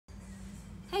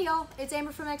Hey y'all, it's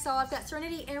Amber from XL. I've got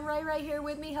Serenity and Ray right here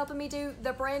with me helping me do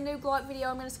the brand new Glock video.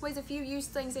 I'm going to squeeze a few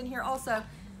used things in here also.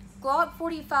 Glock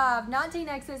 45,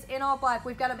 19Xs in all black.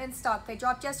 We've got them in stock. They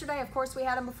dropped yesterday. Of course, we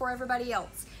had them before everybody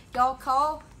else. Y'all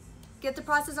call, get the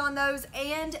prices on those,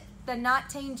 and the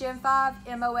 19 Gen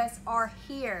 5 MOS are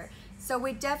here. So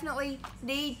we definitely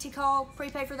need to call,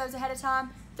 prepay for those ahead of time.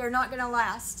 They're not going to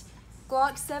last.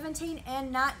 Glock 17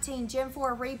 and 19 Gen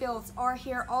 4 rebuilds are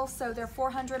here also. They're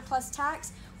 400 plus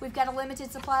tax. We've got a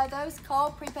limited supply of those.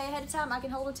 Call, prepay ahead of time. I can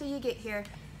hold until you get here.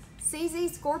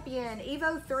 CZ Scorpion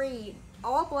Evo 3,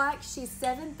 all black. She's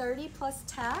 730 plus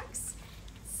tax.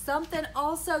 Something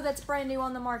also that's brand new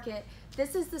on the market.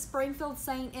 This is the Springfield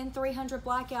Saint N300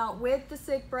 Blackout with the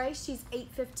SIG brace. She's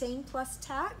 815 plus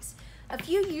tax. A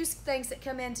few used things that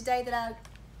come in today that I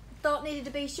thought needed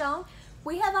to be shown.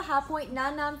 We have a Hi-Point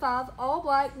 995 all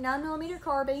black 9mm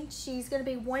carbine. She's going to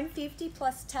be 150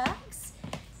 plus tax.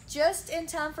 Just in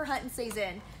time for hunting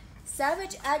season.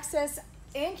 Savage Access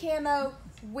in camo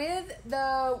with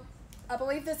the, I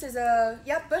believe this is a,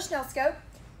 Bushnell scope.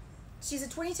 She's a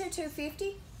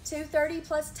 22-250, 230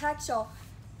 plus tax, y'all.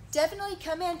 Definitely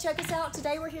come in, check us out.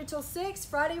 Today we're here till 6.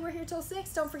 Friday we're here till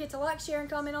 6. Don't forget to like, share, and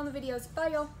comment on the videos. Bye,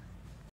 y'all.